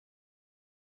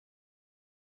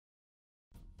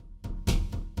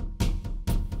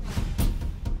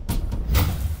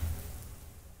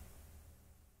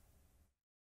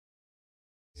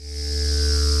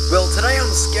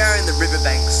I'm scouring the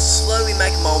riverbanks, slowly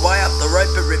making my way up the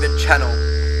Roper River channel,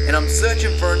 and I'm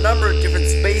searching for a number of different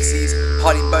species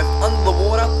hiding both under the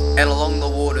water and along the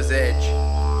water's edge.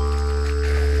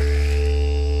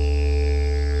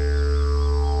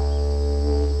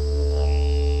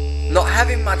 Not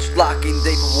having much luck in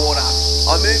deeper water,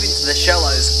 I move into the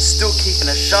shallows, still keeping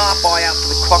a sharp eye out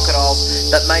for the crocodiles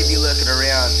that may be lurking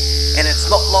around, and it's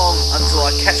not long until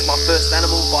I catch my first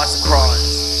animal by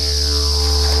surprise.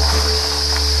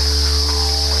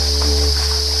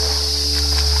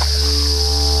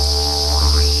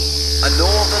 A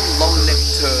northern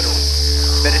long-necked turtle.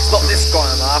 But it's not this guy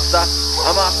I'm after.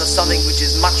 I'm after something which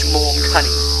is much more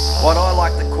cunning. What I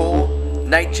like to call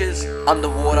nature's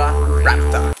underwater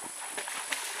raptor.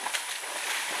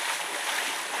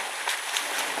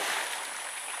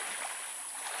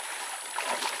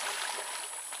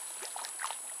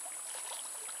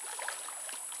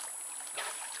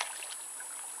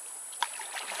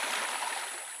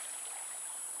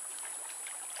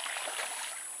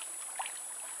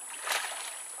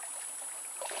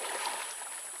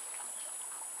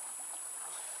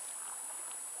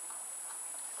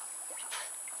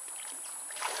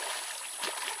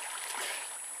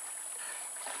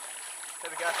 There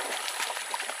we go.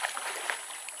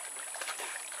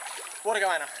 Water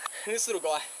goanna. And this little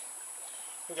guy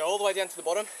will go all the way down to the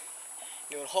bottom.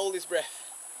 He will hold his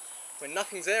breath. When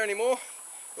nothing's there anymore,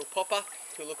 he'll pop up,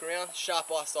 he'll look around,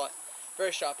 sharp eyesight,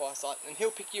 very sharp eyesight, and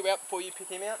he'll pick you out before you pick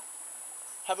him out.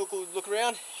 Have a good look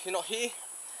around. If you're not here,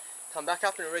 come back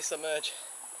up and resubmerge.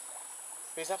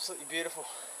 He's absolutely beautiful.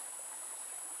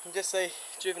 You can just see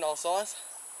juvenile size.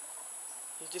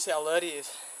 You can just see how alert he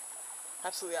is.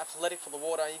 Absolutely athletic for the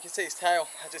water. You can see his tail,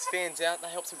 it just fans out and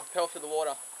that helps him propel through the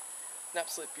water. An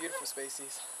absolute beautiful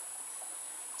species.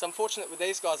 It's unfortunate with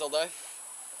these guys, although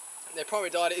their primary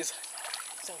diet is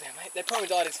their primary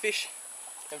diet is fish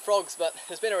and frogs, but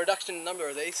there's been a reduction in the number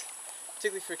of these,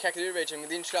 particularly through Kakadu region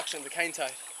with the introduction of the cane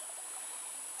toad.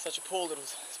 Such a poor little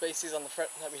species on the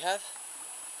threat that we have.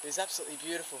 It is absolutely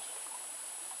beautiful.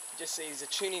 You just see he's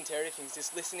attuning to everything, he's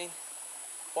just listening,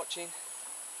 watching.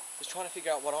 Just trying to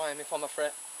figure out what I am if I'm a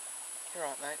threat. You're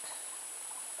right, mate.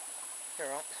 You're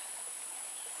right.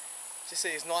 Just see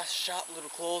his nice sharp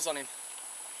little claws on him.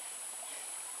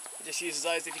 He just uses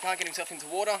those. If he can't get himself into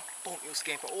water, boom, he'll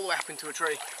scamper all the way up into a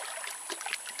tree.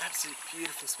 Absolute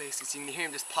beautiful species. You can hear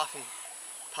him just puffing,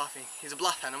 puffing. He's a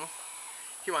bluff animal.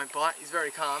 He won't bite. He's very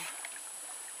calm.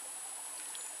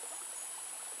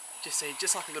 Just see,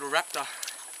 just like a little raptor.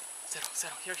 Settle,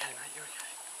 settle. You're okay, mate. You're okay.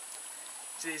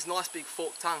 His nice big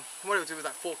forked tongue. And what he'll do with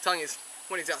that forked tongue is,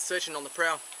 when he's out searching on the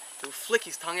prowl, he'll flick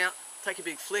his tongue out, take a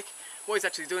big flick. What he's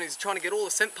actually doing is trying to get all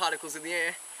the scent particles in the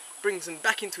air, brings them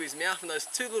back into his mouth, and those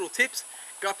two little tips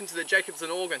go up into the Jacobson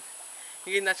organ.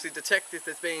 You can actually detect if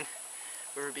there's been,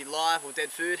 whether it be live or dead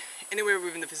food, anywhere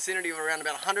within the vicinity of around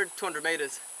about 100, 200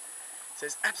 metres. So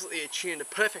it's absolutely attuned, a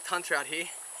perfect hunter out here,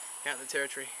 out in the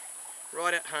territory,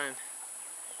 right at home.